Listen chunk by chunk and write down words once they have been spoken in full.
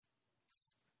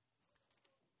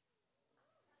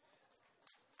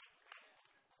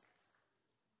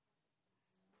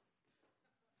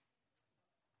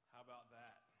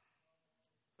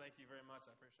Thank you very much.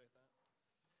 I appreciate that.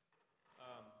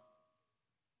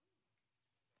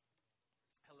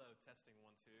 Hello, testing 1,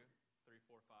 2, 3,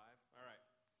 4, 5. All right.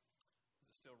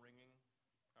 Is it still ringing?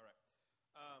 All right.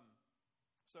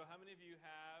 So how many of you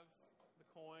have the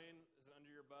coin? Is it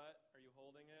under your butt? Are you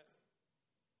holding it?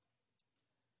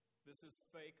 This is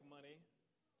fake money.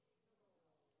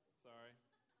 Sorry.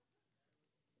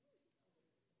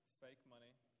 It's fake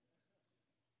money.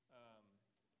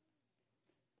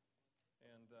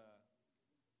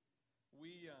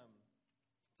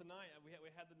 Tonight,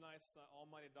 we had the nice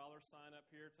almighty dollar sign up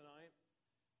here tonight.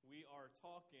 We are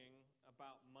talking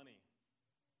about money.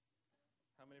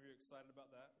 How many of you are excited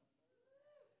about that?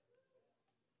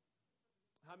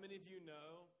 How many of you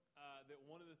know that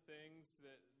one of the things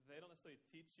that they don't necessarily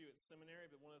teach you at seminary,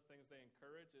 but one of the things they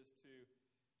encourage is to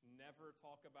never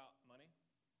talk about money?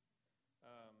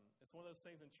 It's one of those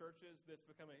things in churches that's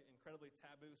become an incredibly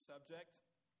taboo subject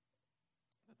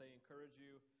that they encourage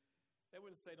you. They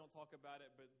wouldn't say don't talk about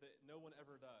it, but no one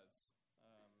ever does.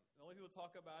 The only people who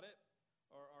talk about it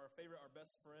are our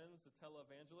best friends, the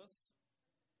televangelists,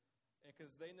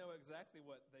 because they know exactly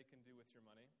what they can do with your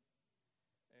money.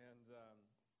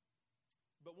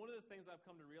 But one of the things I've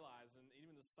come to realize, and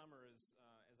even this summer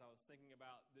as I was thinking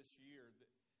about this year,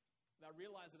 that I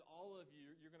realized that all of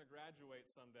you, you're going to graduate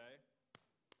someday.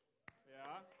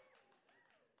 Yeah.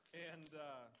 And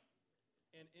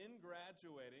in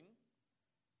graduating,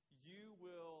 you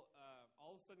will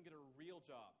all of a sudden get a real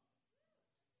job,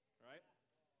 right?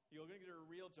 You're going to get a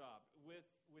real job with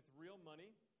real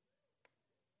money,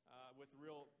 with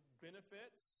real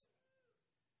benefits,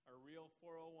 a real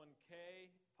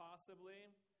 401k possibly.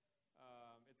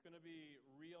 It's going to be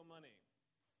real money.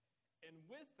 And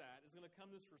with that is going to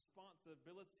come this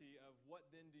responsibility of what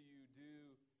then do you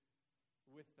do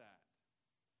with that?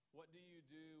 What do you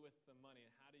do with the money,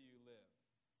 and how do you live?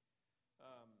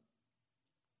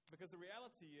 Because the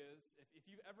reality is,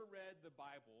 if you've ever read the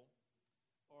Bible,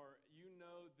 or you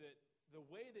know that the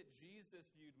way that Jesus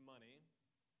viewed money,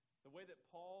 the way that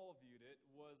Paul viewed it,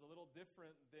 was a little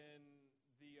different than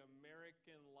the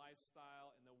American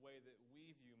lifestyle and the way that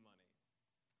we view money.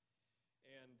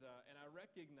 And I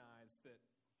recognize that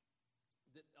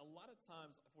a lot of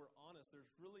times, if we're honest,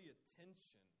 there's really a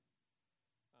tension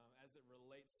as it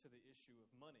relates to the issue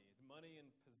of money and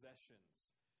possessions.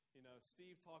 You know,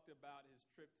 Steve talked about his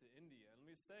trip to India. And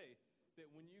let me say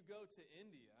that when you go to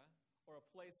India or a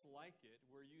place like it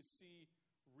where you see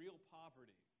real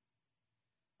poverty,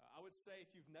 I would say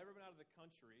if you've never been out of the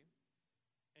country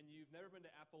and you've never been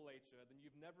to Appalachia, then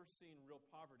you've never seen real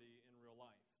poverty in real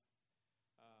life.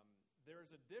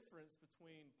 There's a difference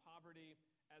between poverty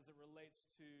as it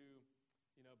relates to,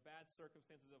 you know, bad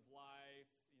circumstances of life,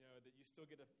 you know, that you still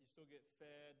get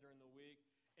fed during the week,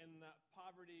 and that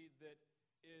poverty that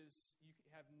is you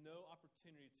have no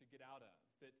opportunity to get out of,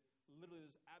 that literally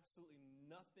there's absolutely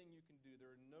nothing you can do.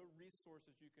 There are no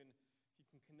resources you can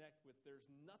connect with. There's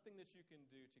nothing that you can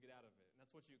do to get out of it. And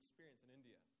that's what you experience in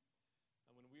India.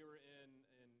 And when we were in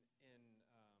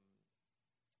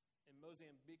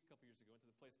Mozambique a couple years ago, went to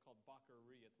the place called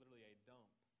Bacari. It's literally a dump.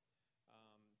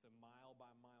 It's a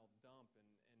mile-by-mile dump, and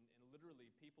literally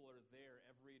people are there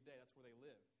every day. That's where they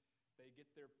live. They get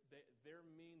their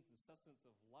means and sustenance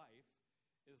of life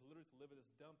is literally to live at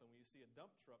this dump. And when you see a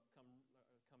dump truck come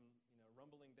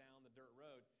rumbling down the dirt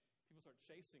road, people start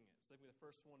chasing it. So they can be the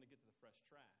first one to get to the fresh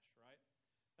trash, right?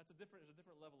 There's a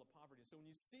different level of poverty. So when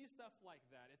you see stuff like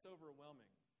that, it's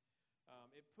overwhelming.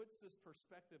 It puts this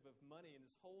perspective of money in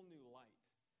this whole new light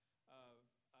of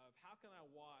how can I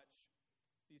watch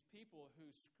these people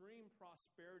who scream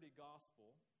prosperity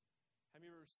gospel. Have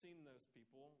you ever seen those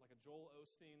people, like a Joel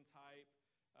Osteen type,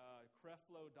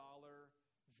 Creflo Dollar,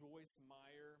 Joyce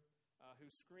Meyer,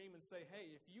 who scream and say,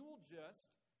 hey, if you'll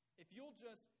just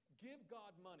give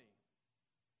God money,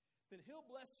 then He'll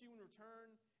bless you in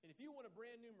return. And if you want a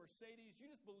brand new Mercedes, you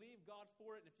just believe God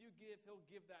for it. And if you give, He'll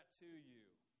give that to you.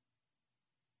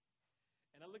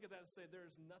 And I look at that and say,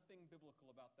 there's nothing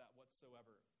biblical about that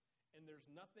whatsoever. And there's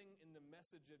nothing in the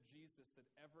message of Jesus that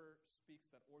ever speaks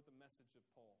that, or the message of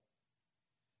Paul,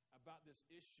 about this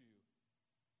issue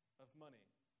of money.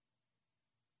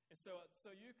 And so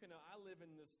you can know, I live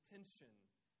in this tension,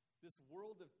 this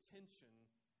world of tension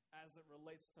as it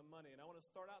relates to money. And I want to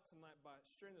start out tonight by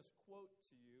sharing this quote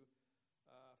to you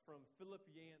from Philip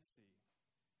Yancey,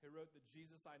 who wrote The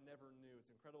Jesus I Never Knew. It's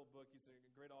an incredible book. He's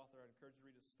a great author. I encourage you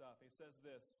to read his stuff. And he says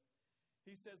this.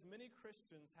 He says, many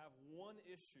Christians have one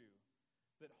issue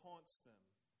that haunts them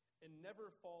and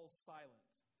never falls silent.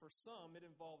 For some, it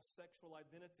involves sexual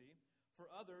identity.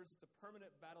 For others, it's a permanent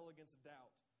battle against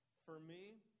doubt. For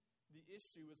me, the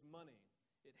issue is money.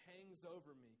 It hangs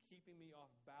over me, keeping me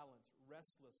off balance,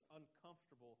 restless,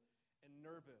 uncomfortable, and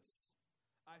nervous.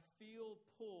 I feel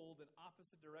pulled in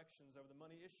opposite directions over the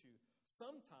money issue.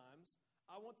 Sometimes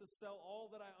I want to sell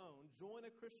all that I own, join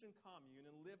a Christian commune,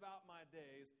 and live out my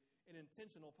days in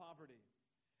intentional poverty.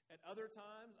 At other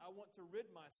times, I want to rid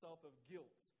myself of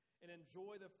guilt and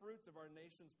enjoy the fruits of our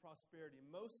nation's prosperity.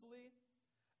 Mostly,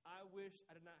 I wish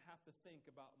I did not have to think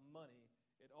about money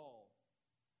at all.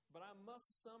 But I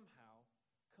must somehow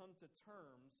come to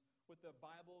terms with the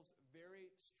Bible's very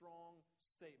strong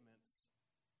statements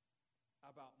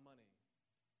about money.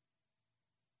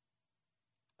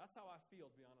 That's how I feel,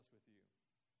 to be honest with you.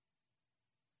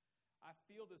 I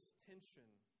feel this tension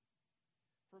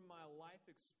from my life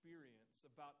experience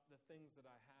about the things that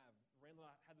I have. Randall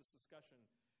and I had this discussion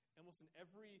almost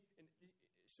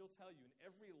she'll tell you, in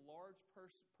every large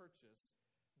purchase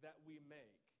that we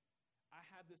make, I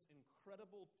have this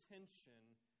incredible tension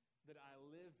that I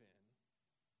live in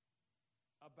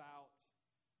about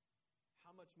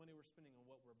how much money we're spending on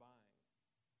what we're buying.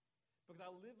 Because I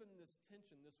live in this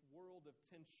tension, this world of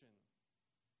tension.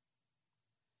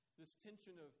 This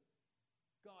tension of,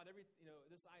 God,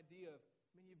 this idea of,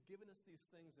 man, you've given us these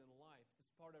things in life. This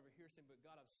part over here saying, but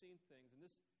God, I've seen things, and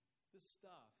this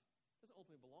stuff doesn't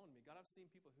ultimately belong to me. God, I've seen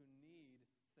people who need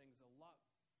things a lot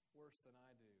worse than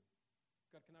I do.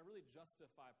 God, can I really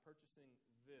justify purchasing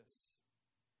this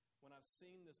when I've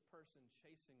seen this person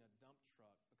chasing a dump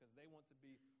truck because they want to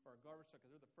be, or a garbage truck because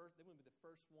they want to be the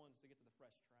first ones to get to the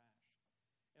fresh trash?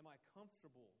 Am I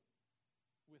comfortable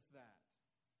with that?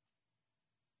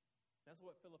 That's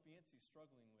what Philip Yancey's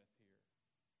struggling with here.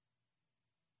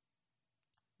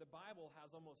 The Bible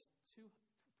has almost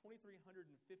 2,350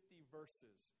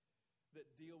 verses that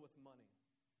deal with money,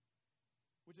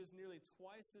 which is nearly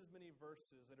twice as many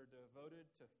verses that are devoted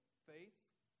to faith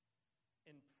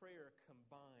and prayer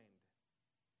combined.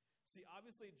 See,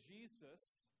 obviously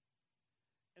Jesus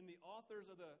and the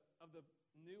authors of the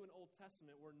New and Old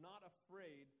Testament were not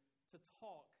afraid to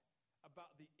talk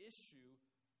about the issue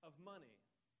of money.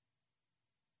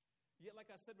 Yet,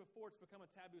 like I said before, it's become a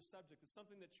taboo subject. It's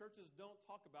something that churches don't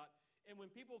talk about. And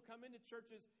when people come into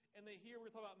churches and they hear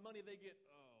we're talking about money, they get,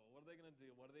 what are they going to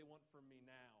do? What do they want from me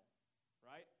now?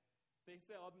 Right? They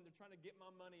say, they're trying to get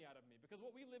my money out of me. Because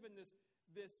what we live in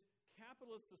this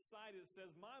capitalist society that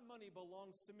says, my money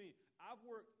belongs to me. I've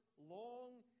worked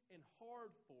long and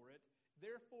hard for it.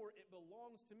 Therefore, it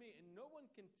belongs to me. And no one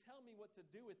can tell me what to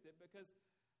do with it because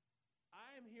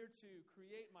I am here to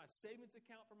create my savings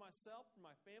account for myself, for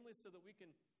my family, so that we can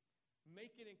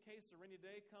make it in case a rainy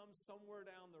day comes somewhere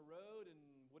down the road and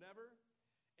whatever.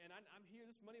 And I'm here.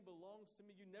 This money belongs to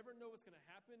me. You never know what's going to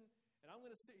happen. And I'm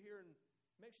going to sit here and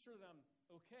make sure that I'm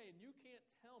okay. And you can't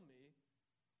tell me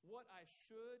what I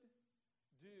should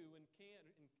do and can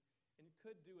and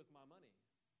could do with my money.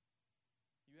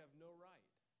 You have no right.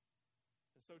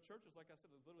 And so churches, like I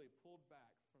said, have literally pulled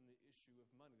back from the issue of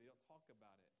money. They don't talk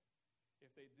about it. If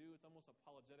they do, it's almost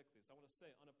apologetically. So I want to say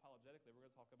unapologetically, we're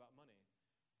going to talk about money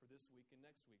for this week and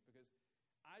next week because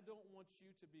I don't want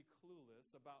you to be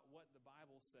clueless about what the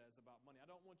Bible says about money. I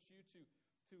don't want you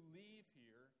to leave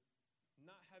here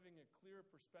not having a clear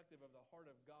perspective of the heart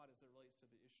of God as it relates to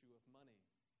the issue of money.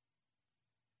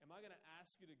 Am I going to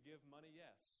ask you to give money?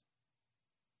 Yes.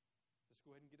 Just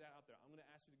go ahead and get that out there. I'm going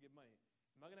to ask you to give money.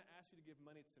 Am I going to ask you to give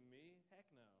money to me? Heck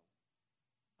no.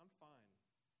 I'm fine.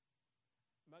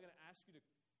 Am I going to ask you to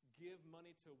give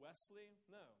money to Wesley?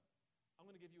 No. I'm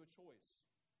going to give you a choice.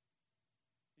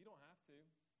 You don't have to.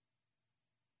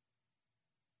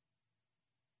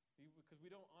 Because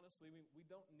we don't, honestly, we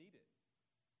don't need it.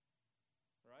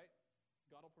 Right?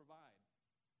 God will provide.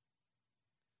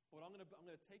 But what I'm going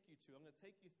to take you to, I'm going to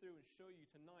take you through and show you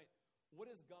tonight,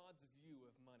 what is God's view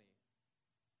of money?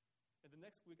 And the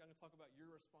next week, I'm going to talk about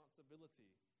your responsibility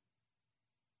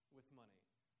with money.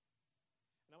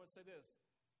 And I would say this,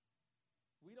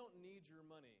 we don't need your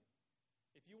money.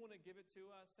 If you want to give it to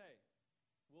us, hey,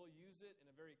 we'll use it in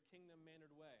a very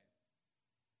kingdom-mannered way.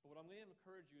 But what I'm going to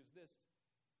encourage you is this,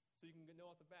 so you can know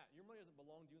off the bat, your money doesn't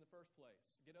belong to you in the first place.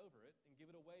 Get over it and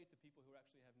give it away to people who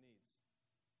actually have needs.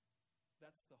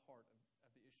 That's the heart of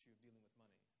the issue of dealing with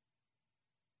money.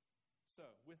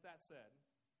 So, with that said,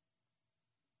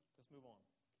 let's move on.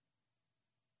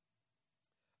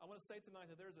 I want to say tonight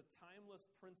that there's a timeless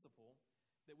principle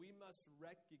that we must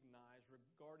recognize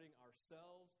regarding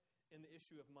ourselves in the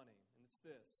issue of money. And it's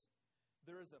this.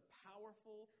 There is a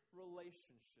powerful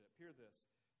relationship. Hear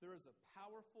this. There is a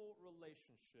powerful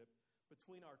relationship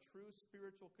between our true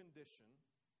spiritual condition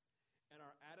and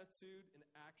our attitude and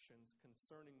actions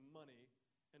concerning money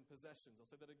and possessions. I'll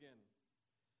say that again.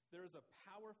 There is a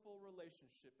powerful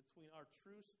relationship between our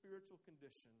true spiritual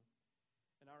condition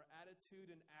and our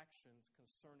attitude and actions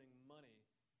concerning money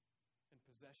and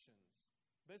possessions.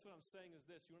 Basically, what I'm saying is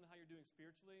this: you want to know how you're doing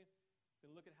spiritually?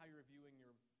 Then look at how you're viewing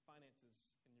your finances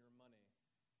and your money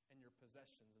and your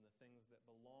possessions and the things that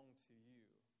belong to you.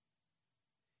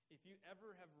 If you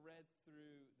ever have read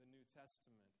through the New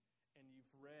Testament and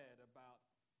you've read about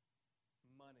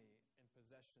money and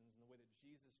possessions and the way that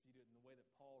Jesus viewed it and the way that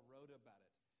Paul wrote about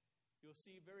it, you'll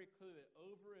see very clearly that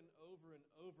over and over and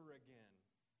over again,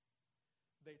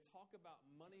 they talk about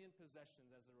money and possessions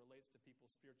as it relates to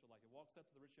people's spiritual life. He walks up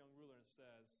to the rich young ruler and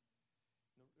says,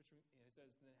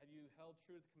 have you held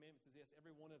true to the commandments? He says, yes,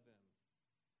 every one of them,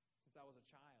 since I was a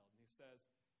child. And he says,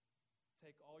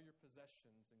 take all your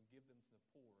possessions and give them to the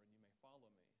poor, and you may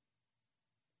follow me.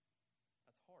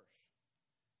 That's harsh.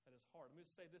 That is hard. Let me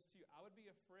just say this to you. I would be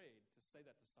afraid to say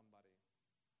that to somebody.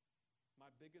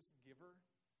 My biggest giver,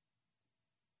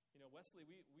 Wesley,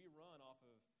 we run off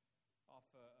of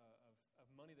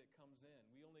money that comes in.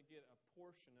 We only get a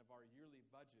portion of our yearly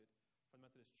budget from the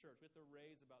Methodist Church. We have to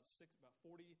raise about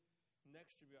 40,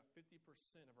 next year, about 50%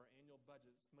 of our annual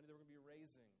budget. It's money that we're going to be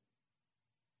raising.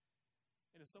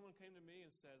 And if someone came to me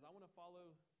and says, I want to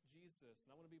follow Jesus and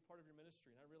I want to be part of your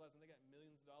ministry, and I realized when they got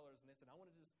millions of dollars and they said, I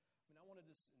want to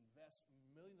just invest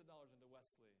millions of dollars into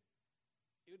Wesley,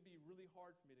 it would be really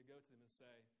hard for me to go to them and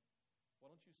say, why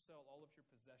don't you sell all of your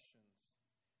possessions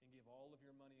and give all of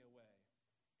your money away,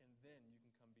 and then you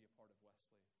can come be a part of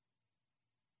Wesley?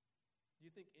 Do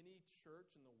you think any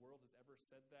church in the world has ever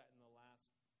said that in the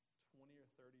last 20 or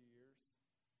 30 years?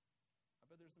 I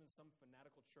bet there's been some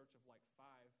fanatical church of like 5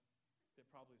 that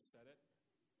probably said it.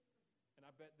 And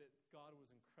I bet that God was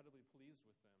incredibly pleased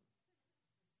with them.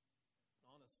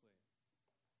 Honestly.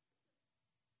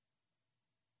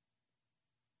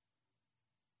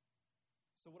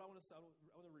 So what I want to say,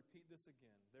 I want to repeat this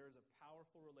again. There is a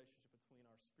powerful relationship between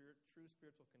our true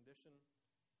spiritual condition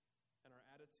and our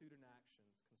attitude and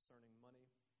actions concerning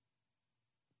money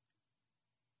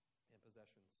and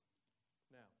possessions.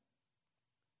 Now,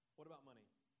 what about money?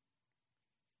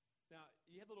 Now,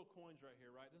 you have little coins right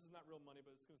here, right? This is not real money,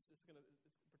 but it's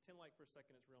pretend like for a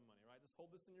second it's real money, right? Just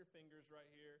hold this in your fingers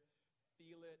right here.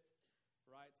 Feel it,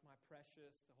 right? It's my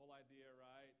precious, the whole idea,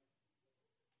 right?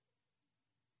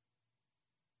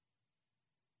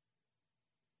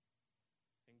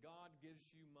 And God gives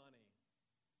you money.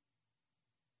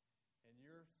 And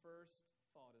your first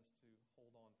thought is to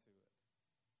hold on to it.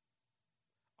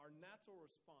 Our natural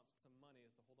response to money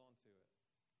is to hold on to it.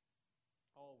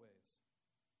 Always.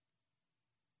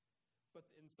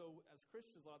 So as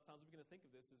Christians, a lot of times we're going to think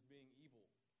of this as being evil.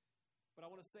 But I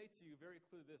want to say to you very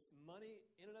clearly this: money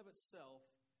in and of itself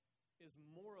is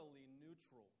morally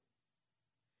neutral.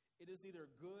 It is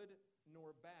neither good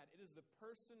nor bad. It is the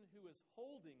person who is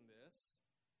holding this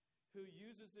who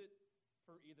uses it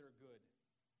for either good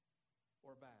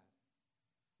or bad.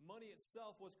 Money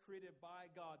itself was created by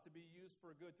God to be used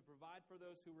for good, to provide for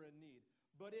those who were in need.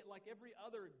 But it, like every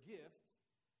other gift,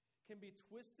 can be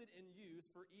twisted and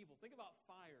used for evil. Think about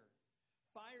fire.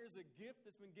 Fire is a gift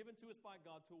that's been given to us by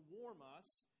God to warm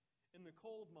us in the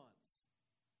cold months.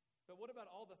 But what about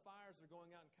all the fires that are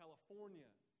going out in California?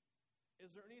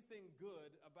 Is there anything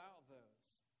good about those?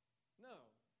 No.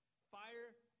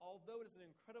 Fire, although it is an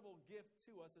incredible gift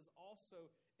to us, is also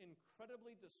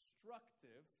incredibly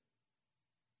destructive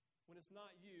when it's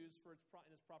not used in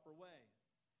its proper way.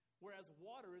 Whereas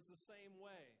water is the same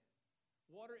way.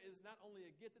 Water is not only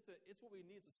a gift, it's what we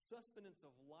need. It's a sustenance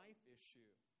of life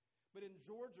issue. But in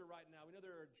Georgia right now, we know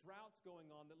there are droughts going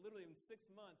on that literally in 6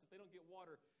 months, if they don't get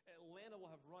water, Atlanta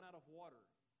will have run out of water.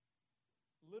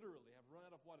 Literally have run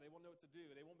out of water. They won't know what to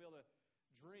do. They won't be able to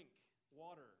drink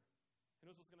water. Who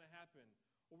knows what's going to happen?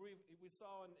 Or we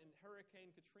saw in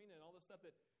Hurricane Katrina and all this stuff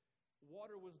that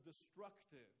water was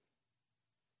destructive.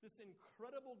 This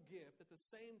incredible gift, at the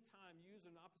same time used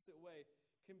in an opposite way,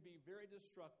 can be very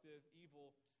destructive,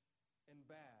 evil, and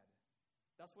bad.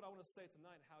 That's what I want to say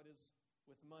tonight, how it is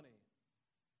with money.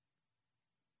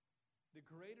 The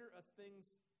greater a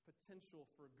thing's potential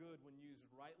for good when used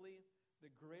rightly, the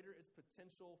greater its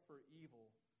potential for evil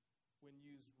when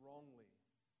used wrongly.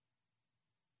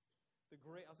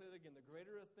 I'll say that again. The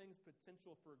greater a thing's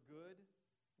potential for good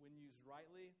when used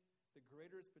rightly, the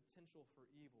greater its potential for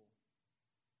evil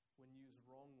when used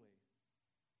wrongly.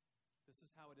 This is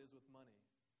how it is with money.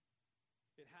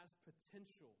 It has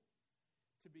potential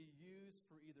to be used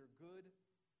for either good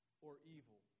or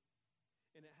evil.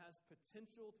 And it has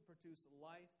potential to produce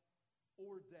life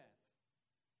or death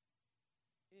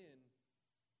in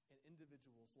an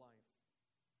individual's life.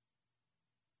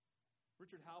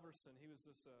 Richard Halverson, he was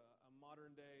just a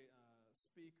modern-day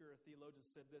speaker, a theologian,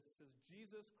 said this. He says,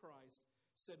 Jesus Christ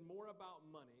said more about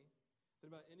money than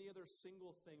about any other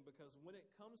single thing, because when it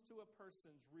comes to a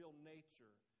person's real nature,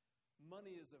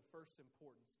 money is of first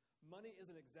importance. Money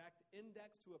is an exact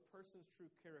index to a person's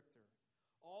true character.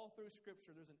 All through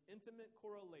Scripture, there's an intimate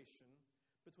correlation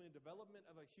between the development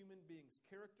of a human being's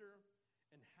character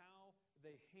and how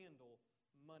they handle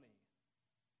money.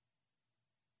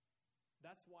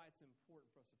 That's why it's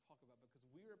important for us to talk about, because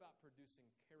we're about producing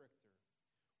character.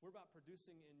 We're about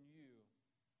producing in you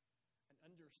an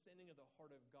understanding of the heart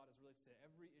of God as it relates to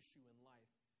every issue in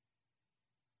life.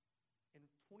 And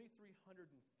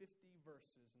 2,350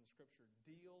 verses in Scripture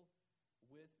deal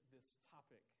with this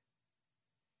topic.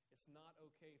 It's not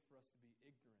okay for us to be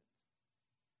ignorant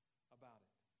about it.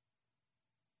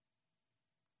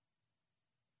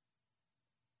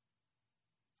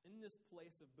 In this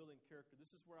place of building character,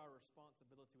 this is where our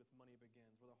responsibility with money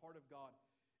begins, where the heart of God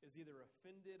is either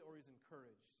offended or he's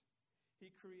encouraged.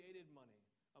 He created money,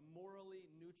 a morally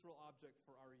neutral object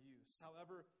for our use.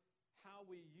 However, how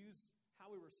we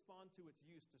respond to its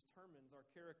use determines our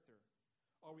character.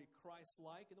 Are we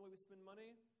Christ-like in the way we spend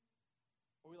money?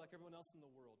 Or are we like everyone else in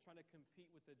the world, trying to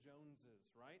compete with the Joneses,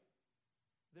 right?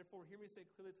 Therefore, hear me say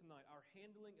clearly tonight, our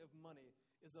handling of money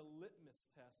is a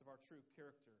litmus test of our true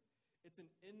character. It's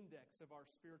an index of our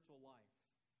spiritual life.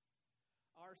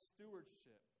 Our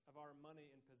stewardship of our money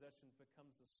and possessions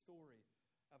becomes the story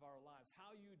of our lives.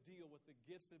 How you deal with the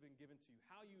gifts that have been given to you,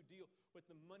 how you deal with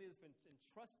the money that's been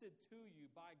entrusted to you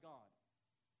by God,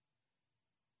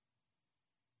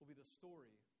 will be the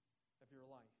story of your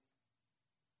life.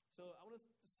 So I want to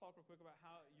just talk real quick about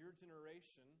how your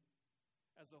generation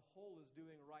as a whole is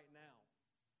doing right now.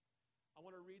 I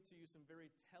want to read to you some very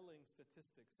telling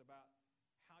statistics about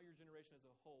how your generation as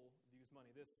a whole views money.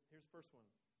 Here's the first one.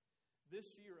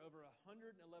 This year, over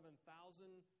 111,000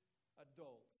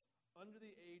 adults under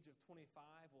the age of 25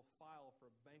 will file for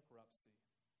bankruptcy.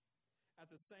 At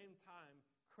the same time,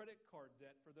 credit card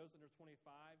debt for those under 25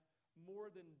 more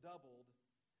than doubled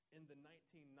in the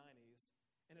 1990s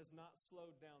and has not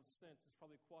slowed down since. It's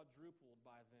probably quadrupled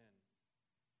by then.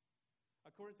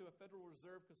 According to a Federal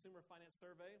Reserve Consumer Finance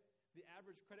Survey, the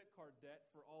average credit card debt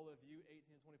for all of you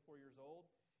 18 to 24 years old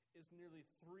is nearly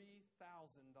 $3,000.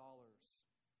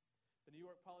 The New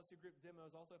York Policy Group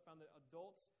demos also found that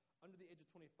adults under the age of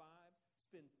 25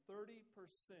 spend 30%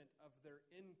 of their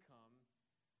income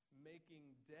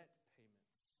making debt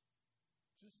payments,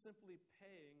 just simply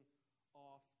paying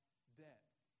off debt.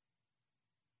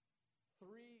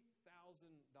 $3,000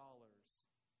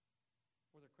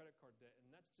 worth of credit card debt, and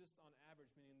that's just on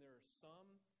average, meaning there are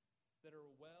some that are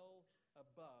well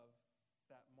above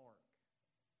that mark.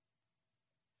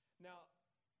 Now,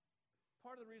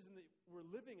 part of the reason that we're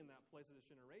living in that place of this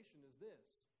generation is this.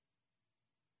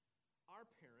 Our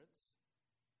parents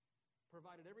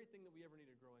provided everything that we ever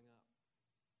needed growing up.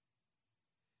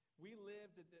 We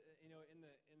lived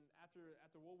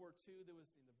after World War II. There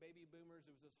was the baby boomers.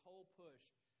 There was this whole push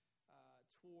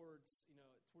towards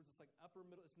this like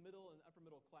middle and upper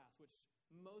middle class, which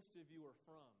most of you are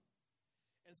from.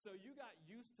 And so you got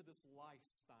used to this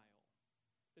lifestyle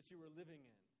that you were living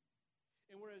in.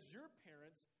 And whereas your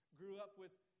parents grew up with,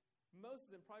 most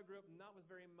of them probably grew up not with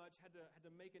very much, had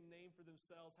to make a name for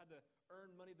themselves, had to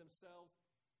earn money themselves,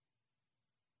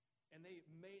 and they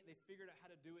figured out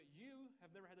how to do it. You have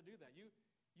never had to do that. You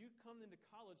come into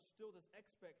college still with this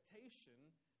expectation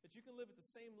that you can live at the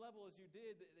same level as you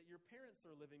did that your parents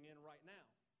are living in right now.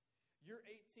 You're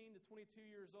 18 to 22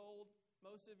 years old,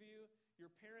 most of you. Your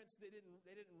parents, they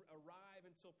didn't arrive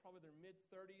until probably their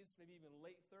mid-30s, maybe even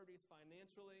late 30s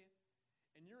financially.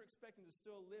 And you're expecting to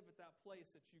still live at that place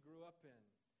that you grew up in.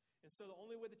 And so the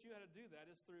only way that you know how to do that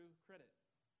is through credit.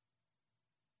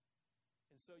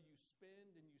 And so you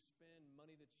spend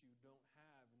money that you don't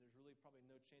have, and there's really probably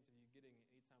no chance of you getting it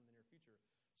anytime in the near future.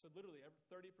 So literally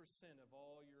 30% of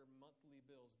all your monthly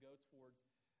bills go towards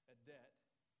a debt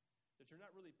that you're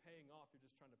not really paying off, you're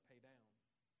just trying to pay down.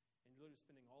 And you're literally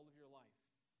spending all of your life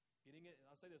getting it. And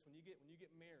I'll say this, when you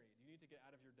get married, you need to get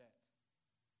out of your debt.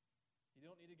 You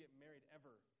don't need to get married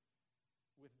ever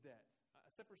with debt,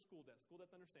 except for school debt. School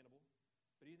debt's understandable,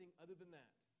 but anything other than that,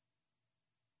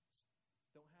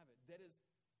 don't have it. Debt is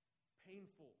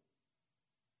painful.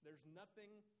 There's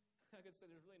nothing, like I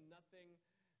said, there's really nothing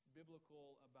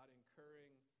biblical about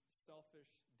incurring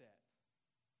selfish debt.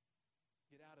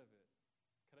 Get out of it.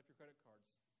 Cut up your credit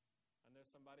cards. I know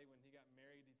somebody, when he got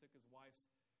married, he took his wife's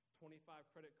 25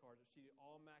 credit cards that she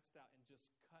all maxed out and just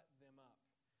cut them up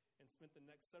and spent the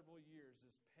next several years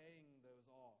just paying those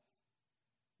off.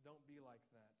 Don't be like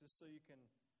that. Just so you can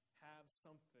have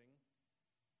something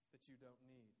that you don't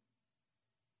need.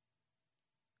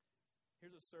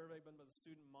 Here's a survey done by the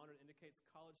Student Monitor that indicates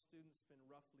college students spend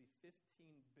roughly $15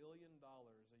 billion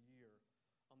a year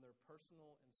on their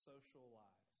personal and social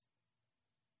lives.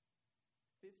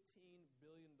 $15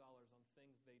 billion on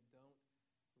things they don't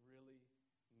really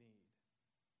need.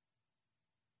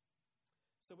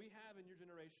 So we have in your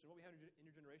generation, what we have in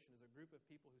your generation is a group of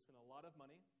people who spend a lot of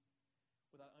money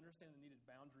without understanding the needed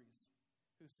boundaries,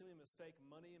 who simply mistake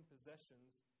money and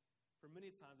possessions for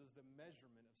many times as the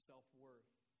measurement of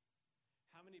self-worth.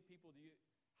 How many of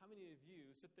you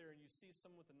sit there and you see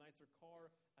someone with a nicer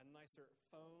car, a nicer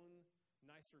phone,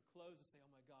 nicer clothes, and say, "Oh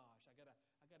my gosh, I gotta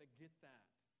get that."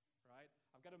 Right?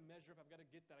 I've got to measure up. I've got to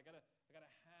get that. I gotta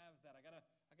have that. I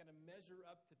gotta measure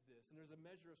up to this. And there's a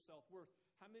measure of self-worth.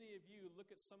 How many of you look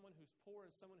at someone who's poor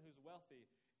and someone who's wealthy,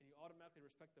 and you automatically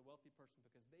respect the wealthy person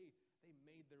because they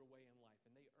made their way in life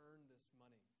and they earned this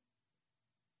money?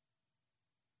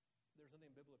 There's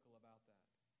nothing biblical about that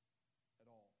at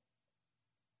all.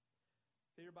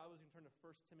 Take your Bibles, you can turn to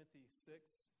 1 Timothy 6,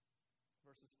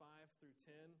 verses 5 through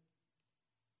 10.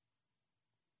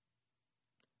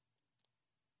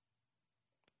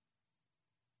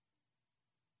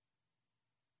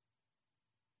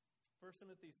 1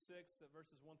 Timothy 6,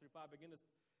 verses 1 through 5, begin to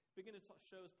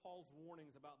shows Paul's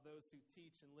warnings about those who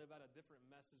teach and live out a different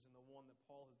message than the one that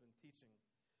Paul has been teaching.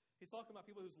 He's talking about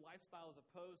people whose lifestyle is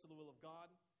opposed to the will of God,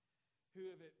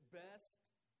 who at best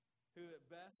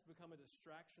become a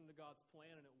distraction to God's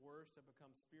plan, and at worst have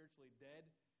become spiritually dead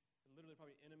and literally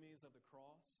probably enemies of the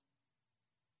cross.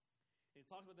 And he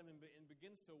talks about them and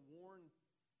begins to warn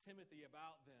Timothy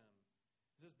about them.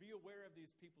 He says, be aware of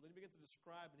these people. Then he begins to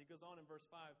describe, and he goes on in verse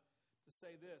 5 to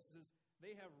say this. He says,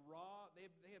 they have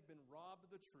been robbed of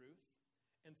the truth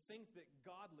and think that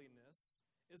godliness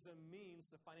is a means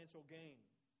to financial gain.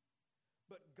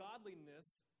 But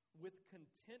godliness with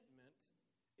contentment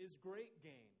is great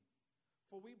gain.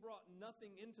 For we brought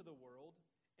nothing into the world,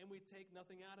 and we take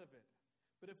nothing out of it.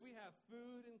 But if we have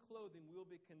food and clothing, we will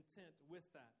be content with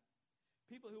that.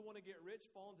 People who want to get rich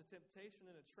fall into temptation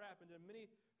and a trap, into many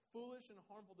foolish and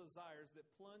harmful desires that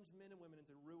plunge men and women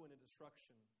into ruin and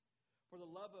destruction. For the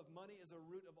love of money is a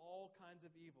root of all kinds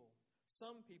of evil.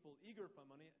 Some people, eager for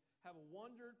money, have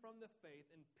wandered from the faith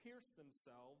and pierced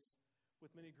themselves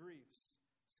with many griefs.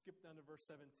 Skip down to verse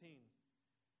 17.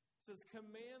 It says,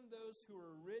 command those who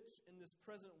are rich in this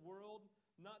present world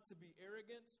not to be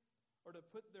arrogant or to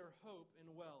put their hope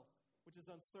in wealth, which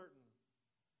is uncertain,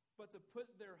 but to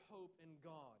put their hope in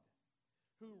God,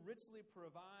 who richly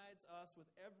provides us with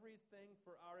everything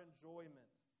for our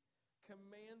enjoyment.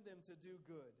 Command them to do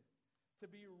good, to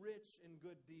be rich in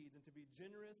good deeds, and to be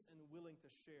generous and willing to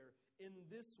share. In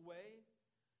this way,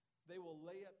 they will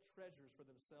lay up treasures for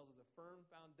themselves as a firm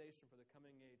foundation for the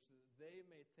coming age, so that they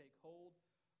may take hold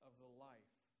of the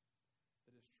life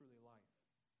that is truly life.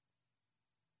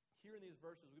 Here in these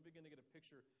verses, we begin to get a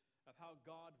picture of how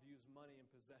God views money and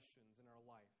possessions in our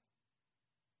life.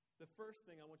 The first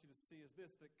thing I want you to see is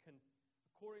this, that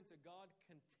according to God,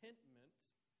 contentment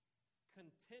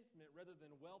rather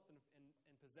than wealth and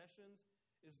possessions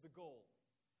is the goal.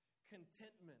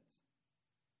 Contentment.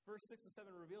 Verse 6 and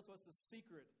 7 reveal to us the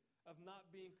secret of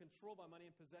not being controlled by money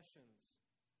and possessions.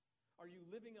 Are you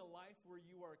living a life where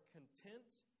you are content,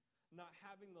 not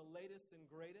having the latest and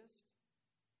greatest?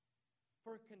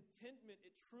 For contentment,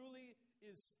 it truly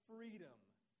is freedom.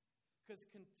 Because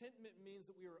contentment means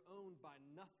that we are owned by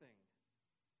nothing.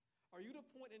 Are you at a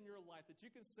point in your life that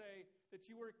you can say that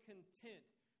you are content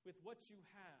with what you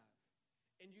have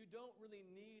and you don't really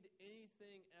need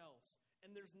anything else,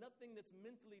 and there's nothing that's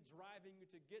mentally driving you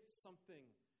to get something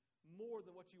more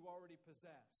than what you already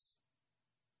possess?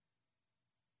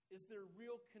 Is there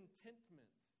real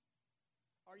contentment?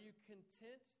 Are you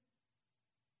content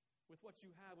with what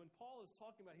you have? When Paul is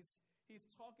talking about, he's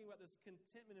talking about this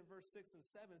contentment in verse 6 and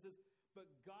 7. It says, but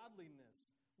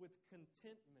godliness with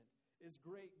contentment is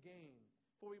great gain.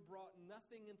 For we brought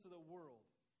nothing into the world,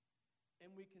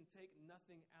 and we can take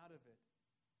nothing out of it.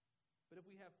 But if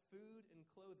we have food and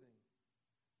clothing,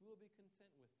 we will be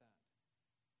content with that.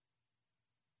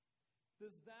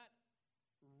 Does that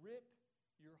rip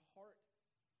your heart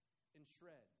in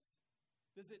shreds?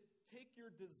 Does it take your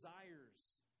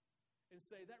desires and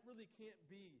say, that really can't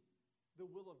be the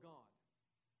will of God?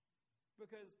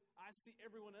 Because I see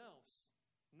everyone else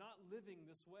not living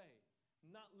this way,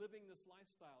 not living this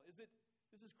lifestyle.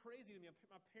 This is crazy to me.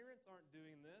 My parents aren't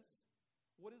doing this.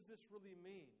 What does this really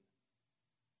mean?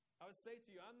 I would say to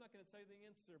you, I'm not going to tell you the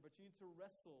answer, but you need to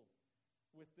wrestle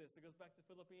with this. It goes back to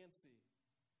Philip Yancey.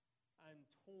 I'm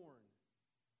torn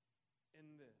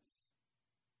in this.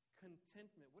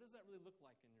 contentment. What does that really look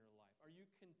like in your life? Are you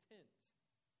content?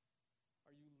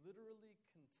 Are you literally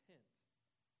content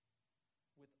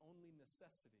with only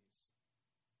necessities?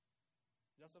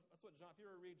 That's what John, if you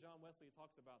ever read John Wesley, he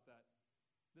talks about that.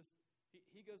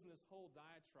 He goes in this whole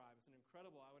diatribe. It's an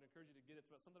incredible, I would encourage you to get it.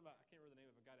 It's about something about, I can't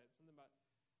remember the name of it, something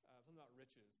about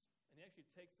riches. And he actually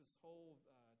takes this whole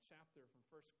chapter from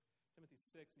 1 Timothy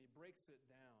 6 and he breaks it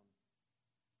down.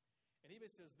 And he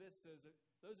basically says,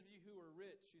 those of you who are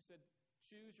rich, he said,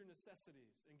 choose your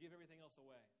necessities and give everything else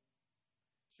away.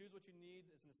 Choose what you need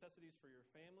as necessities for your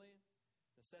family,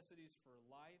 necessities for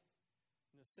life,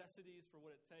 necessities for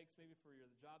what it takes, maybe for the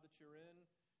job that you're in,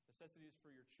 necessities for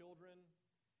your children,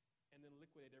 and then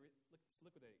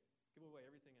liquidate, give away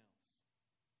everything else.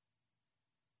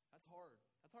 That's hard.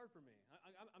 That's hard for me.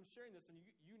 I'm sharing this, and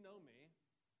you know me,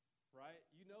 right?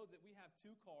 You know that we have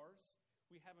 2 cars.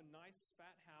 We have a nice,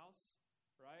 fat house,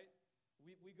 right?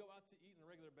 We go out to eat on a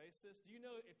regular basis. Do you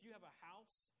know if you have a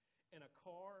house and a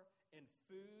car and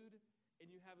food,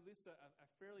 and you have at least a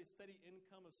fairly steady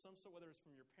income of some sort, whether it's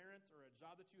from your parents or a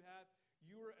job that you have,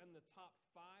 you are in the top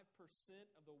 5%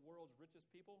 of the world's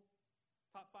richest people?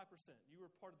 Top 5%. You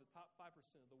are part of the top 5%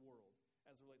 of the world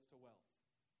as it relates to wealth.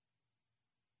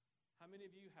 How many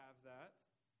of you have that?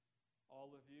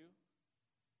 All of you.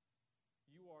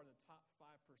 You are in the top 5%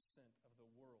 of the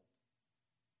world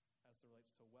as it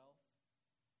relates to wealth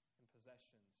and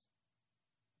possessions.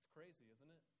 It's crazy,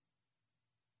 isn't it?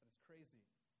 But it's crazy.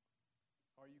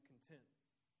 Are you content?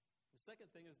 The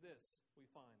second thing is this, we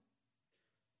find,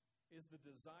 is the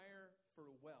desire for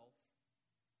wealth.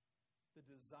 The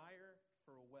desire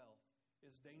for wealth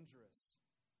is dangerous.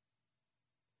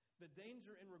 The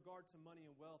danger in regard to money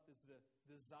and wealth is the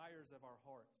desires of our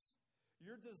hearts.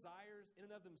 Your desires in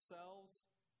and of themselves,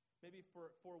 maybe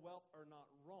for wealth, are not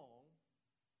wrong,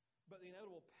 but the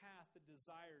inevitable path that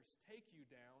desires take you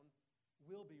down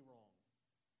will be wrong.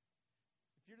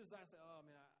 If your desires say, oh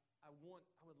man, I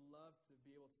would love to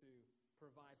be able to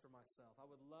provide for myself. I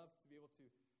would love to be able to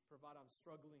provide. I'm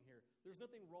struggling here. There's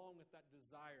nothing wrong with that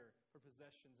desire for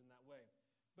possessions in that way.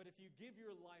 But if you give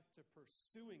your life to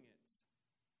pursuing it,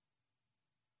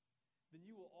 then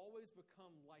you will always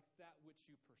become like that which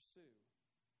you pursue.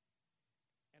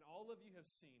 And all of you have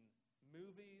seen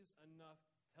movies, enough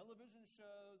television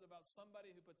shows about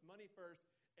somebody who puts money first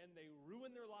and they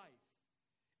ruin their life.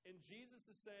 And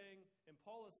Jesus is saying, and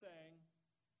Paul is saying,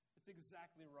 it's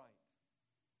exactly right.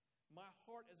 My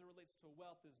heart as it relates to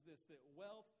wealth is this, that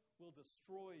wealth will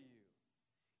destroy you.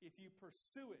 If you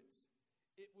pursue it,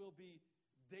 it will be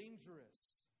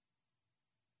dangerous.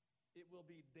 It will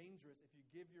be dangerous if you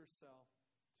give yourself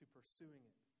to pursuing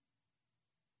it.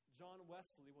 John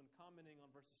Wesley, when commenting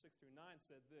on verses 6 through 9,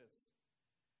 said this,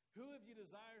 who of you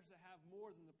desires to have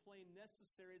more than the plain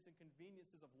necessaries and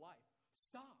conveniences of life?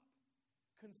 Stop.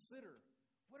 Consider.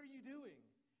 What are you doing?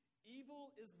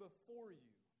 Evil is before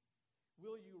you.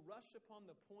 Will you rush upon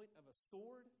the point of a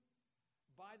sword?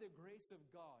 By the grace of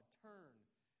God, turn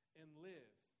and live.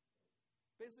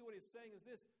 Basically what he's saying is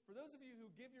this, for those of you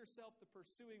who give yourself to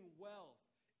pursuing wealth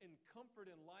and comfort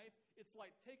in life, it's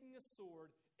like taking a sword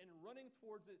and running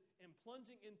towards it and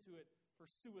plunging into it for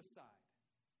suicide.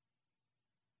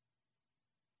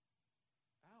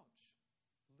 Ouch.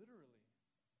 Literally.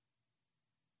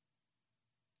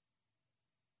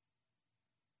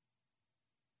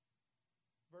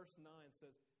 Verse 9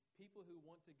 says, people who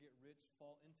want to get rich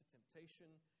fall into temptation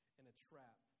and a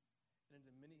trap, and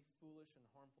into many foolish and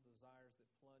harmful desires that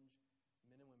plunge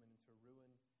men and women into ruin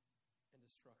and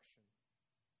destruction.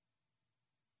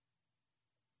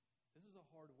 This is a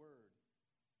hard word.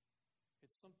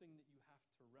 It's something that you have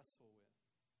to wrestle with.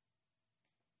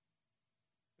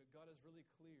 But God is really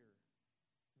clear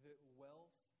that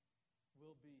wealth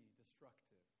will be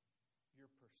destructive.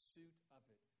 Your pursuit of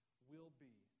it will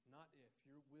be, not if,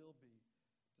 will be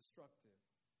destructive.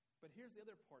 But here's the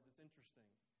other part that's interesting.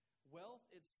 Wealth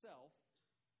itself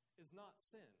is not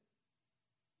sin.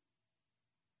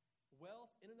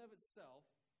 Wealth in and of itself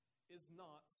is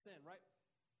not sin, right?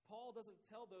 Paul doesn't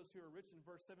tell those who are rich in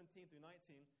verse 17 through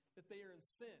 19 that they are in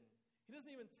sin. He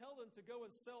doesn't even tell them to go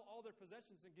and sell all their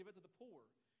possessions and give it to the poor.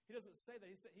 He doesn't say that.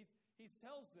 He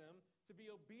tells them to be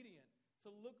obedient,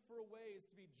 to look for ways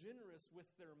to be generous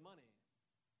with their money.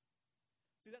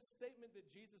 See, that statement that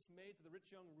Jesus made to the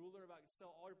rich young ruler about sell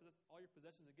all your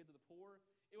possessions and give to the poor,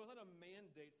 it was not a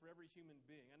mandate for every human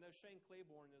being. I know Shane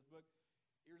Claiborne in his book,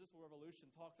 Irresistible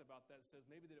Revolution, talks about that. It says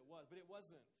maybe that it was, but it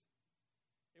wasn't.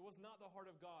 It was not the heart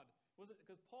of God. It wasn't,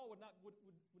 because Paul would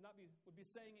be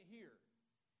saying it here.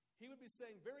 He would be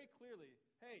saying very clearly,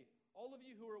 hey, all of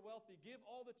you who are wealthy, give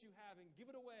all that you have and give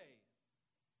it away.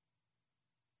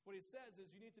 What he says is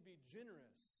you need to be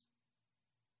generous.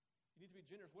 You need to be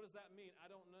generous. What does that mean? I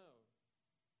don't know.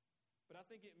 But I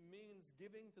think it means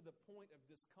giving to the point of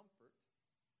discomfort,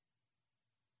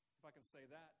 if I can say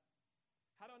that.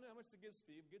 How do I know how much to give,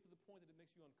 Steve? Get to the point that it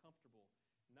makes you uncomfortable.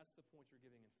 And that's the point you're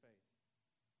giving in faith.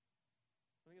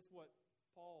 I think that's what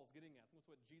Paul's getting at. I think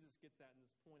that's what Jesus gets at in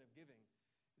this point of giving.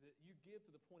 That you give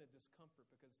to the point of discomfort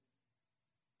because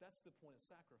that's the point of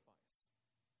sacrifice.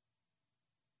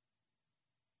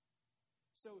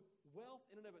 So wealth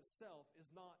in and of itself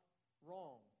is not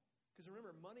wrong. Because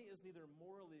remember, money is neither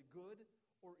morally good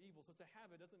or evil. So to have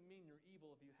it doesn't mean you're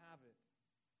evil if you have it.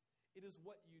 It is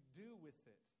what you do with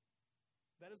it.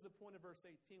 That is the point of verse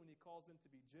 18 when he calls them to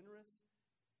be generous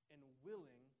and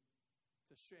willing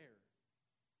to share.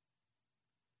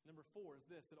 Number 4 is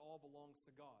this: it all belongs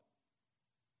to God.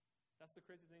 That's the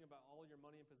crazy thing about all your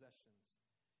money and possessions.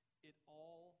 It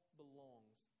all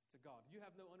belongs to God. You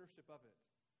have no ownership of it.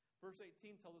 Verse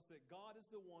 18 tells us that God is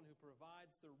the one who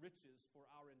provides the riches for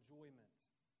our enjoyment.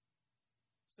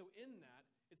 So in that,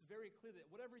 it's very clear that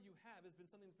whatever you have has been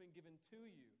something that's been given to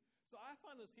you. So I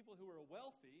find those people who are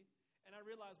wealthy, and I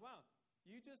realize, wow,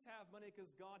 you just have money because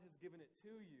God has given it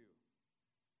to you.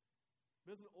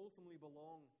 It doesn't ultimately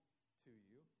belong to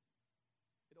you.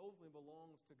 It ultimately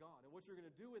belongs to God. And what you're going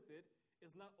to do with it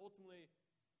is not ultimately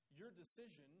your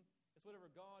decision. It's whatever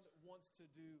God wants to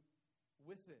do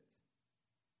with it.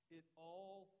 It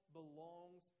all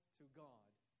belongs to God.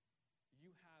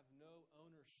 You have no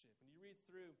ownership. When you read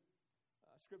through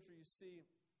Scripture, you see,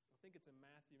 I think it's in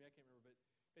Matthew, I can't remember, but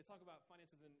they talk about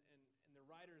finances, and the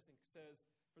writers says,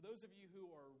 for those of you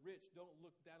who are rich, don't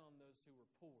look down on those who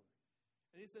are poor.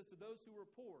 And he says, to those who are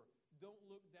poor, don't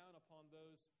look down upon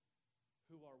those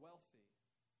who are wealthy.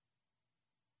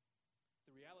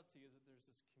 The reality is that there's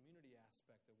this community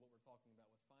aspect of what we're talking about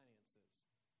with finances.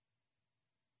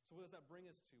 So what does that bring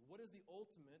us to? What is the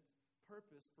ultimate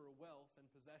purpose for wealth and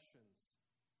possessions?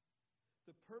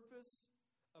 The purpose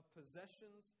of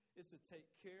possessions is to take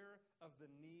care of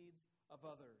the needs of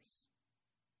others.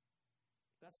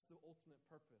 That's the ultimate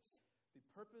purpose. The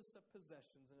purpose of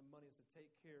possessions and of money is to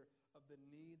take care of the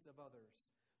needs of others.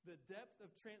 The depth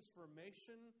of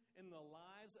transformation in the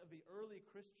lives of the early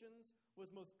Christians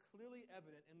was most clearly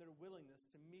evident in their willingness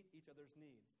to meet each other's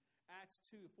needs. Acts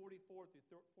 2:44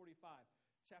 through 45.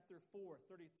 Chapter 4,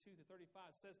 32 to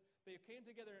 35 says, they came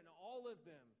together and all of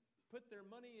them put their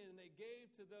money in and they gave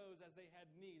to those as they had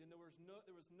need, and there was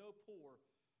no poor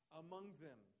among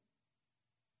them.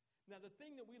 Now, the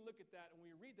thing that we look at that and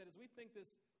we read that is we think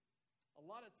this, a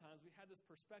lot of times we had this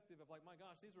perspective of like, my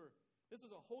gosh, this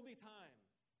was a holy time.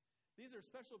 These are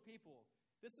special people.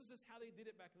 This is just how they did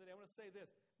it back in the day. I want to say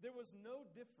this. There was no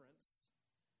difference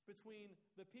between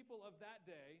the people of that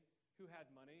day who had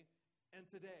money and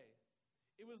today.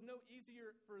 It was no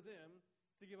easier for them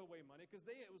to give away money because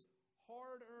it was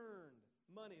hard-earned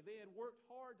money. They had worked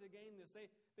hard to gain this.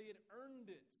 They had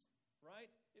earned it, right?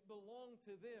 It belonged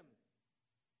to them.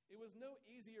 It was no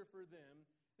easier for them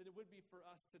than it would be for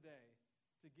us today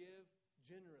to give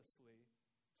generously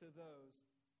to those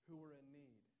who were in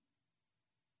need.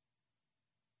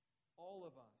 All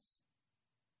of us,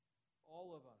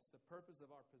 the purpose of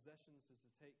our possessions is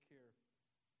to take care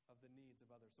of the needs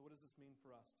of others. So what does this mean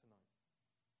for us tonight?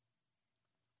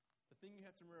 The thing you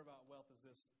have to remember about wealth is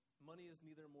this: money is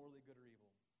neither morally good or evil.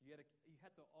 You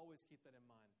have to always keep that in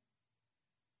mind.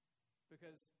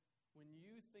 Because when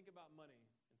you think about money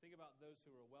and think about those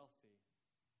who are wealthy,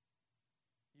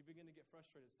 you begin to get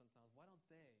frustrated sometimes. Why don't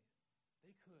they?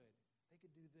 They could. They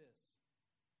could do this.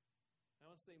 And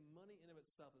I want to say money in of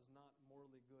itself is not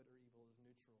morally good or evil. It is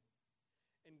neutral.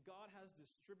 And God has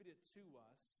distributed to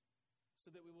us so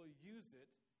that we will use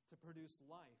it to produce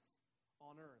life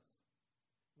on earth.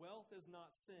 Wealth is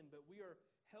not sin, but we are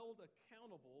held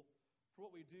accountable for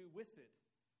what we do with it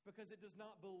because it does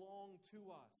not belong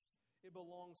to us. It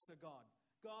belongs to God.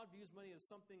 God views money as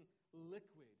something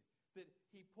liquid that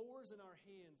He pours in our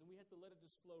hands, and we have to let it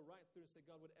just flow right through and say,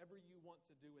 God, whatever you want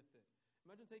to do with it.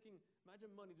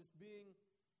 Imagine money just being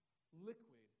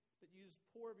liquid that you just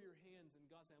pour over your hands, and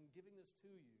God saying, I'm giving this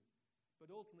to you. But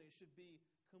ultimately, it should be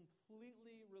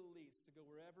completely released to go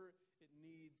wherever it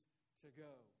needs to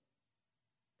go.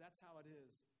 That's how it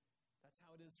is. That's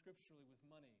how it is scripturally with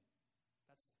money.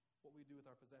 That's what we do with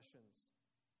our possessions.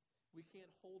 We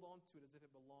can't hold on to it as if it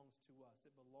belongs to us.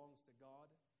 It belongs to God,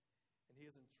 and He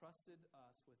has entrusted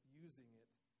us with using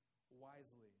it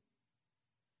wisely.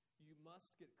 You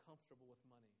must get comfortable with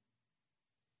money.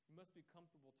 You must be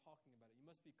comfortable talking about it. You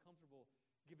must be comfortable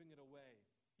giving it away.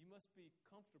 You must be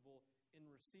comfortable in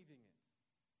receiving it.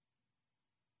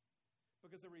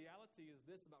 Because the reality is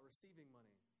this about receiving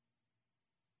money.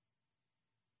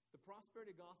 The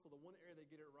prosperity gospel, the one area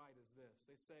they get it right is this.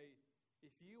 They say,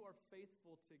 if you are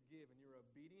faithful to give and you're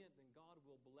obedient, then God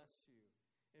will bless you.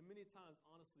 And many times,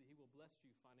 honestly, he will bless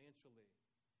you financially.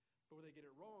 But where they get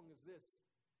it wrong is this,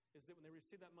 is that when they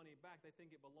receive that money back, they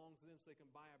think it belongs to them so they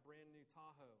can buy a brand new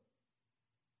Tahoe.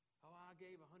 Oh, I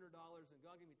gave $100 and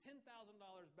God gave me $10,000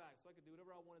 back so I could do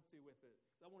whatever I wanted to with it.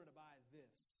 I wanted to buy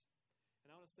this. And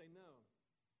I want to say, no,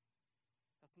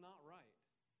 that's not right.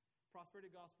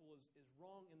 Prosperity gospel is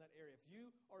wrong in that area. If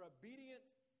you are obedient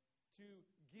to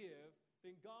give,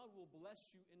 then God will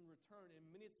bless you in return. And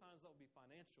many times that will be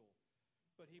financial.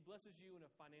 But he blesses you in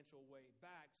a financial way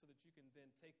back so that you can then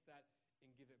take that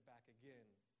and give it back again.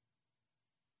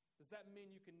 Does that mean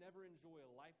you can never enjoy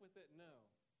a life with it? No.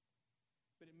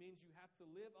 But it means you have to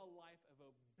live a life of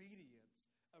obedience,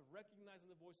 of recognizing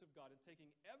the voice of God and taking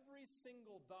every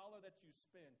single dollar that you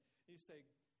spend. And you say,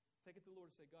 take it to the Lord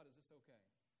and say, God, is this okay?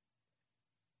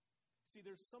 See,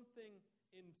 there's something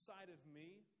inside of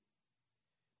me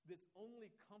that's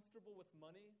only comfortable with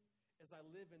money as I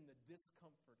live in the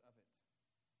discomfort of it.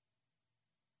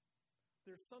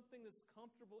 There's something that's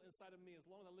comfortable inside of me as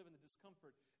long as I live in the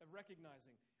discomfort of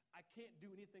recognizing I can't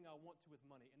do anything I want to with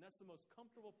money. And that's the most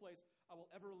comfortable place I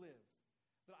will ever live.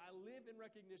 That I live in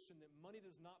recognition that money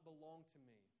does not belong to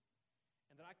me.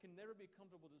 And that I can never be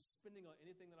comfortable just spending on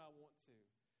anything that I want to.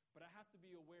 But I have to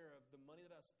be aware of the money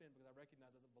that I spend because I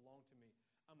recognize it doesn't belong to me.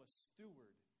 I'm a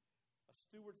steward. A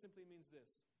steward simply means this.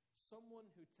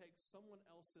 Someone who takes someone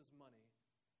else's money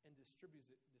and distributes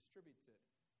it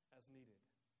as needed.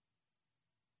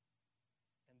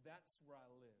 And that's where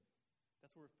I live.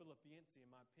 That's where Philip Yancey,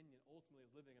 in my opinion, ultimately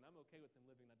is living, and I'm okay with him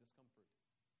living in that discomfort.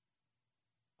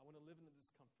 I want to live in the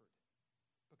discomfort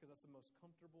because that's the most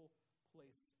comfortable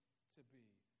place to be,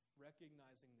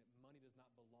 recognizing that money does not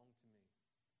belong to me.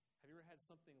 Have you ever had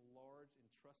something large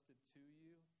entrusted to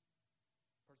you?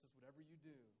 Versus whatever you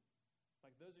do.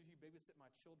 Like those of you who babysit my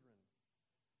children,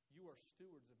 you are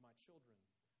stewards of my children.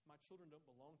 My children don't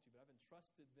belong to you, but I've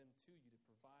entrusted them to you to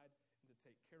provide and to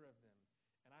take care of them.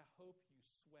 And I hope you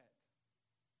sweat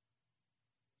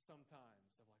sometimes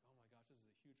of like, oh my gosh, this is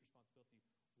a huge responsibility.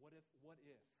 What if?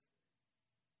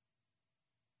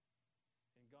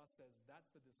 And God says, that's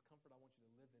the discomfort I want you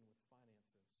to live in with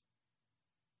finances.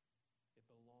 It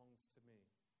belongs to me.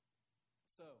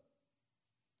 So,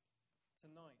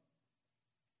 tonight,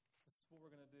 this is what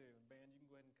we're going to do. Band, you can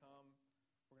go ahead and come.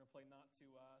 We're going to play Not To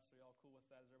Us. Are y'all cool with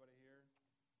that? Is everybody here?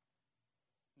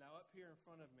 Now, up here in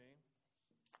front of me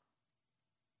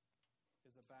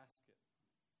is a basket.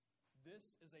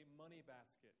 This is a money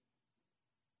basket.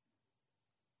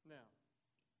 Now,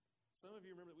 some of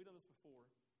you remember that we've done this before.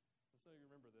 Some of you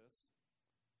remember this.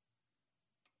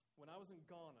 When I was in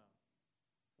Ghana,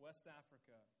 West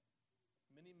Africa,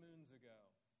 many moons ago,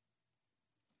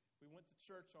 we went to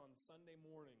church on Sunday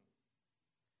morning.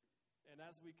 And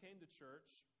as we came to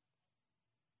church,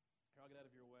 here, I'll get out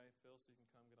of your way, Phil, so you can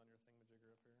come get on your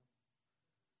thingamajigger up here.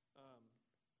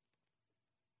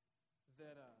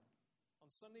 On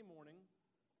Sunday morning,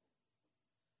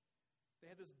 they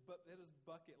had this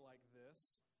bucket like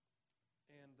this,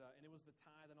 and it was the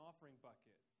tithe and offering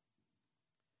bucket.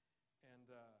 And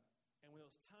when it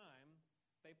was time,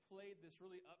 they played this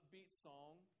really upbeat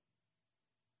song,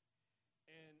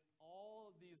 and all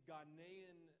of these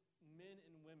Ghanaian men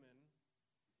and women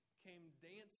came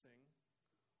dancing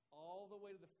all the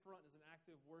way to the front as an act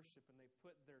of worship, and they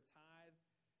put their tithe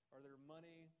or their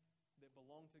money that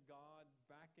belonged to God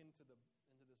back into this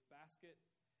basket,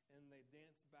 and they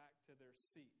danced back to their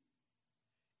seat.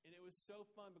 And it was so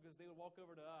fun because they would walk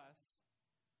over to us,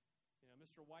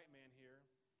 Mr. White Man here,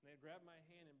 and they'd grab my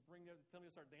hand and bring me up, tell me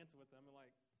to start dancing with them, and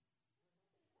like,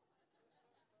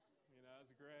 it was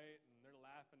great, and they're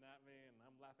laughing at me, and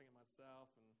I'm laughing at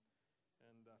myself, and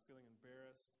feeling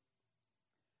embarrassed.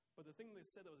 But the thing they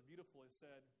said that was beautiful, they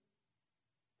said,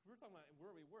 we were talking about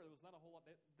where we were, there was not a whole lot,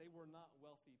 they were not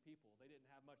wealthy people. They didn't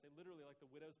have much. They literally, like the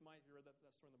widow's mite, you read that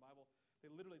story in the Bible,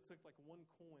 they literally took like one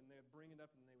coin, they would bring it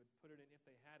up, and they would put it in if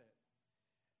they had it.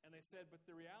 And they said, but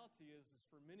the reality is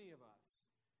for many of us,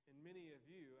 and many of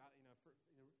you,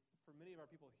 for many of our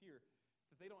people here,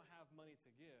 that they don't have money to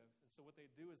give. And so what they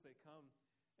do is they come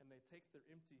and they take their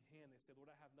empty hand. They say,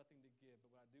 Lord, I have nothing to give, but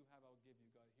what I do have, I'll give you.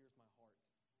 God, here's my heart.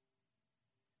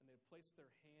 And they place their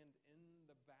hand in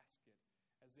the basket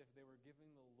as if they were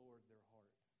giving the Lord their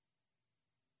heart.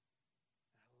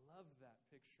 And I love that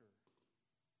picture.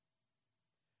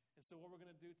 And so what we're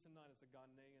going to do tonight is a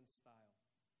Ghanaian style.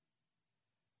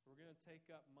 We're going to take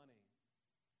up money.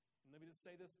 And let me just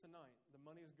say this tonight. The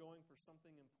money is going for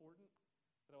something important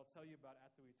that I'll tell you about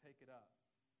after we take it up.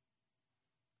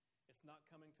 It's not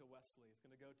coming to Wesley. It's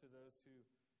going to go to those who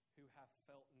who have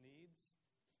felt needs,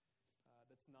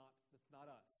 that's not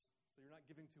us. So you're not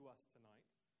giving to us tonight,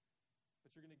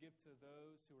 but you're going to give to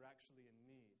those who are actually in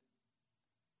need.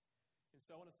 And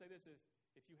so I want to say this,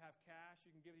 if you have cash,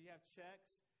 you can give it. You have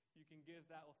checks, you can give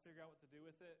that. We'll figure out what to do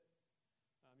with it.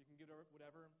 You can give it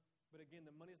whatever. But again,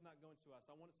 the money is not going to us.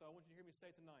 So I want you to hear me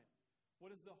say tonight,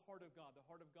 what is the heart of God? The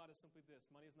heart of God is simply this: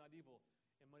 money is not evil,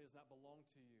 and money does not belong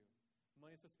to you.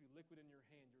 Money is supposed to be liquid in your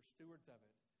hand. You're stewards of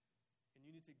it. And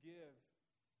you need to give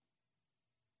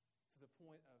to the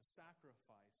point of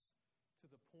sacrifice, to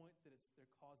the point that it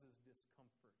causes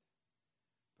discomfort.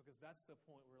 Because that's the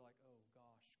point where like, oh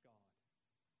gosh, God,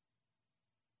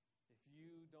 if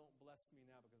you don't bless me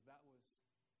now, because that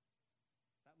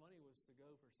money was to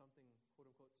go for something, quote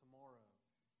unquote, tomorrow.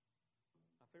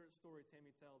 My favorite story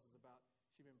Tammy tells is about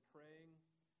she'd been praying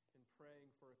and praying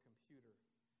for a computer.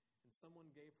 And someone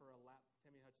gave her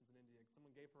Tammy Hutchins in India,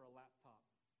 someone gave her a laptop.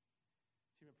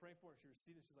 She'd been praying for it, she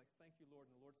received it, she's like, thank you, Lord.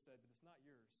 And the Lord said, but it's not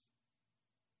yours.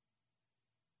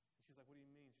 And she's like, what do you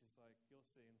mean? She's like, you'll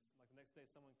see. And like the next day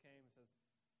someone came and says,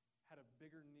 had a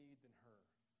bigger need than her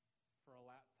for a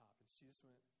laptop. And she just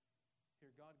went, here,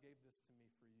 God gave this to me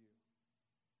for you.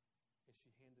 And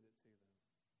she handed it to them.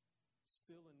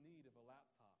 Still in need of a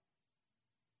laptop.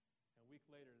 And a week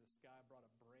later, this guy brought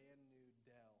a brand new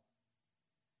Dell.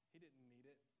 He didn't need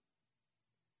it.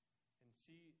 And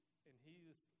she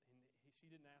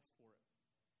didn't ask for it.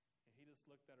 And he just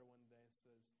looked at her one day and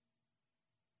says,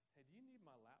 hey, do you need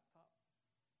my laptop?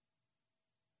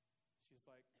 She's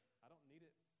like, I don't need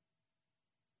it.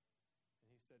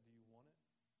 And he said, do you want it?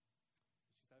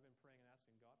 And she said, I've been praying and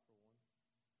asking God for one.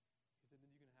 He said,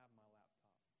 then you can have my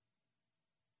laptop.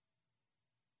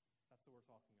 That's what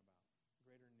we're talking about.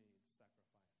 Greater needs,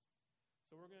 sacrifice.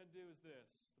 So what we're going to do is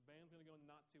this. The band's going to go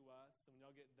Not To Us. And when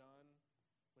y'all get done,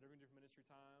 whatever you do for ministry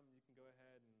time, you can go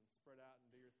ahead and spread out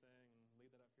and do your thing and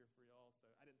leave that up here for y'all. So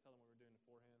I didn't tell them what we were doing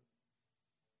beforehand.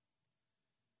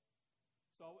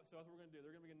 So that's what we're going to do.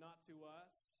 They're going to be Not To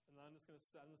Us. And I'm just going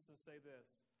to say this.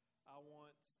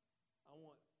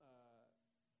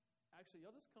 Actually,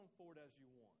 y'all just come forward as you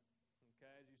want.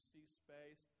 Okay, as you see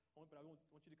space. But I want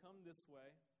you to come this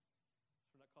way.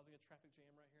 So we're not causing a traffic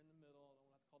jam right here in the middle. I don't want to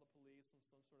have to call the police on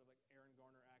some sort of like Aaron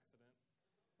Garner accident.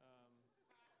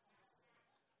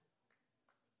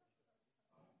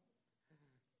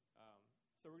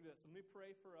 So we're going to do that. So let me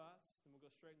pray for us, then we'll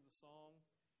go straight into the song.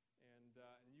 And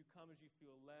you come as you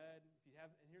feel led. And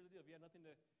here's the deal: if you have nothing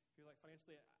to feel like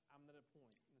financially, I'm at a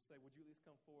point. And say, would you at least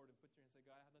come forward and put your hand and say,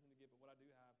 God, I have nothing to give, but what I do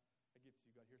have, I give to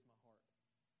you. God, here's my heart.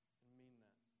 And mean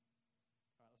that.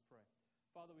 All right, let's pray.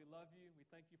 Father, we love you. We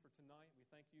thank you for tonight. We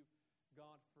thank you,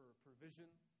 God, for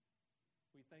provision.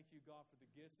 We thank you, God, for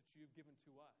the gifts that you've given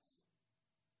to us.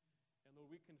 And Lord,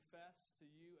 we confess to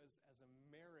you as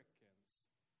Americans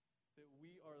that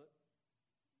we are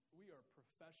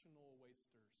professional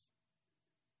wasters.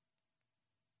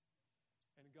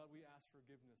 And God, we ask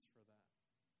forgiveness for that.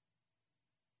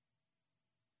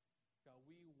 God,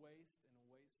 we waste and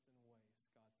waste and waste,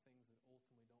 God, things that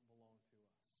ultimately don't belong to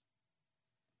us.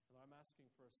 And Lord, I'm asking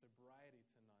for a sobriety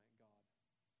tonight, God,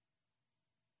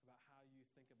 about how you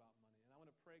think about money. And I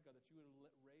want to pray, God, that you would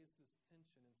raise this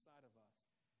tension inside of us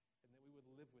and that we would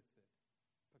live with it,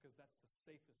 because that's the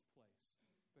safest place.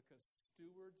 Because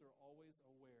stewards are always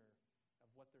aware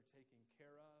of what they're taking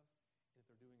care of and if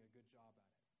they're doing a good job at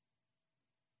it.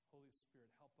 Holy Spirit,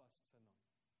 help us tonight.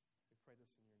 We pray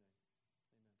this in your name.